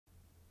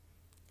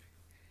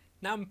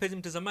Na mpenzi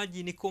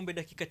mtazamaji, ni kuombe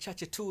dakika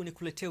chache tu ni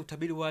kuletea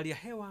utabiri wa hali ya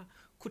hewa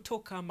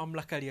kutoka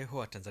mamlaka ya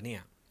hewa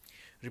Tanzania.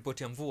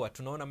 Ripoti ya mvua,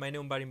 tunaona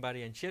maeneo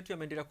mbalimbali ya nchi yetu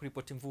yameendelea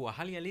kuripoti mvua.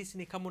 Hali halisi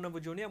ni kama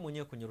unavyojionea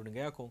mwenyewe kwenye runinga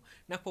yako,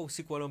 na kwa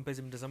usiku wa leo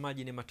mpenzi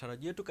mtazamaji, ni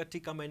matarajio yetu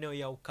katika maeneo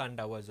ya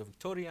ukanda wa Ziwa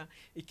Victoria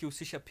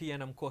ikihusisha pia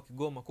na mkoa wa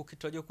Kigoma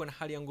kukitarajiwa kuwa na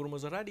hali ya ngurumo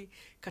za radi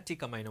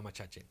katika maeneo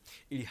machache.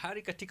 Ili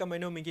hali katika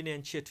maeneo mengine ya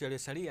nchi yetu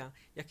yaliyosalia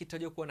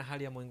yakitarajiwa kuwa na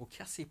hali ya mawingu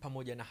kiasi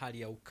pamoja na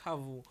hali ya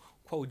ukavu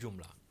kwa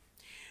ujumla.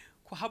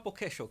 Kwa hapo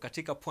kesho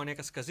katika pwani ya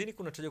kaskazini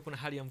kunatarajiwa kuna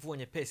hali ya mvua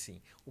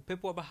nyepesi.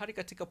 Upepo wa bahari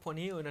katika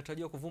pwani hiyo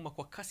inatarajiwa kuvuma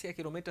kwa kasi ya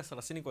kilomita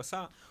 30 kwa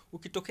saa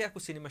ukitokea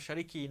kusini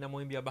mashariki, na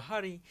mawimbi ya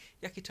bahari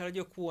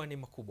yakitarajiwa kuwa ni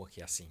makubwa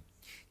kiasi.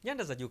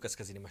 Nyanda za juu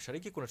kaskazini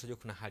mashariki kunatarajiwa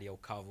kuna hali ya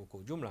ukavu kwa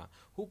ujumla,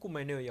 huku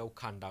maeneo ya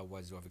ukanda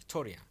wa Ziwa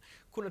Victoria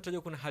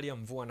kunatarajiwa kuna hali ya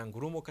mvua na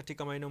ngurumo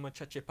katika maeneo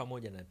machache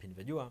pamoja na vipindi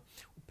vya jua.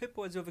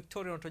 Upepo wa Ziwa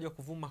Victoria unatarajiwa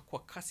kuvuma kwa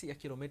kasi ya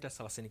kilomita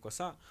 30 kwa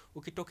saa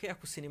ukitokea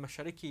kusini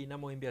mashariki, na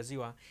mawimbi ya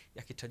ziwa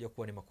yakitarajiwa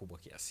kuwa ni makubwa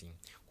kiasi.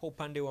 Kwa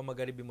upande wa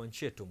magharibi mwa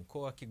nchi yetu,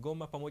 mkoa wa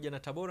Kigoma pamoja na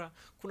Tabora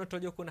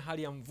kunatarajiwa kuna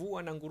hali ya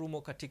mvua na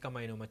ngurumo katika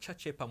maeneo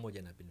machache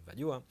pamoja na vipindi vya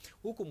jua,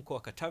 huku mkoa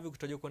wa Katavi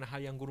kutarajiwa kuna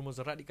hali ya ngurumo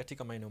za radi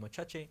katika maeneo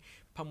machache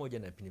pamoja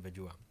na vipindi vya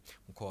jua.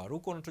 Mkoa wa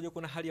Rukwa unatarajiwa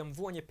kuna hali ya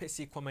mvua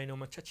nyepesi kwa maeneo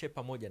machache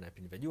pamoja na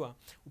vipindi vya jua.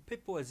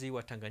 Upepo wa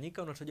ziwa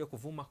Tanganyika unatarajiwa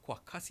kuvuma kwa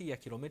kasi ya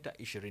kilomita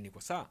 20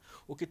 kwa saa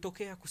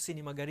ukitokea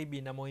kusini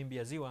magharibi, na mawimbi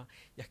ya ziwa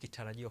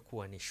yakitarajiwa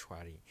kuwa ni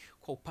shwari.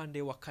 Kwa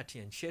upande wa kati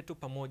ya nchi yetu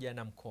pamoja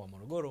na mkoa wa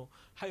Morogoro,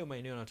 hayo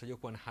maeneo yanatarajiwa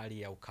kuwa na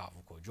hali ya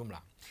ukavu kwa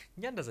ujumla.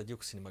 Nyanda za juu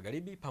kusini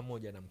magharibi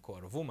pamoja na mkoa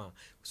wa Ruvuma,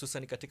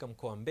 hususan katika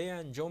mkoa wa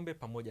Mbeya, Njombe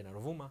pamoja na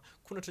Ruvuma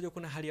kunatarajiwa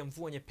kuna hali ya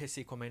mvua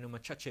nyepesi kwa maeneo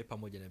machache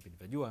pamoja na vipindi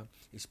vya jua,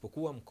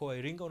 isipokuwa mkoa wa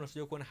Iringa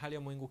unatarajiwa kuwa na hali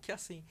ya mawingu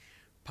kiasi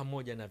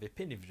pamoja na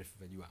vipindi virefu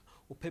vya jua.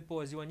 Upepo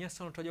wa ziwa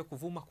Nyasa unatarajiwa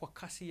kuvuma kwa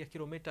kasi ya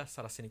kilomita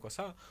 30 kwa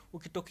saa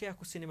ukitokea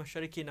kusini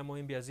mashariki, na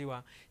mawimbi ya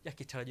ziwa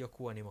yakitarajiwa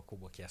kuwa ni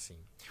makubwa kiasi.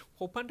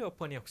 Kwa upande wa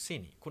pwani ya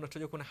kusini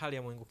kunatarajiwa kuna hali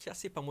ya mawingu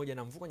kiasi pamoja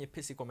na mvua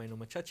nyepesi kwa maeneo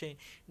machache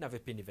na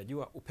vipindi vya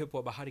jua. Upepo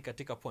wa bahari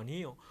katika pwani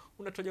hiyo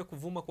unatarajiwa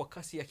kuvuma kwa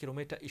kasi ya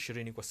kilomita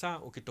 20 kwa saa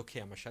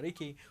ukitokea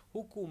mashariki,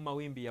 huku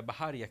mawimbi ya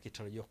bahari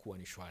yakitarajiwa kuwa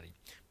ni shwari.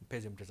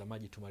 Mpenzi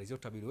mtazamaji, tumalizie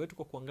utabiri wetu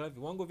kwa kuangalia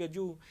viwango vya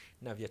juu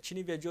na vya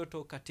chini vya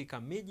joto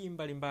katika miji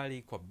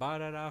mbalimbali kwa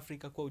bara la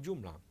Afrika kwa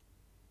ujumla.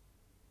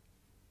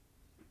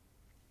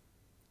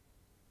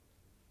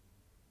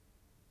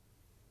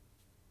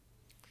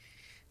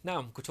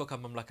 Naam, kutoka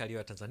mamlaka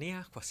ya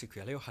Tanzania kwa siku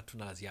ya leo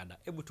hatuna la ziada.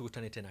 Hebu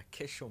tukutane tena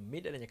kesho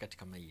mida na nyakati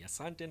kama hii.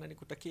 Asante na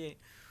nikutakie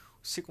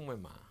usiku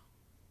mwema.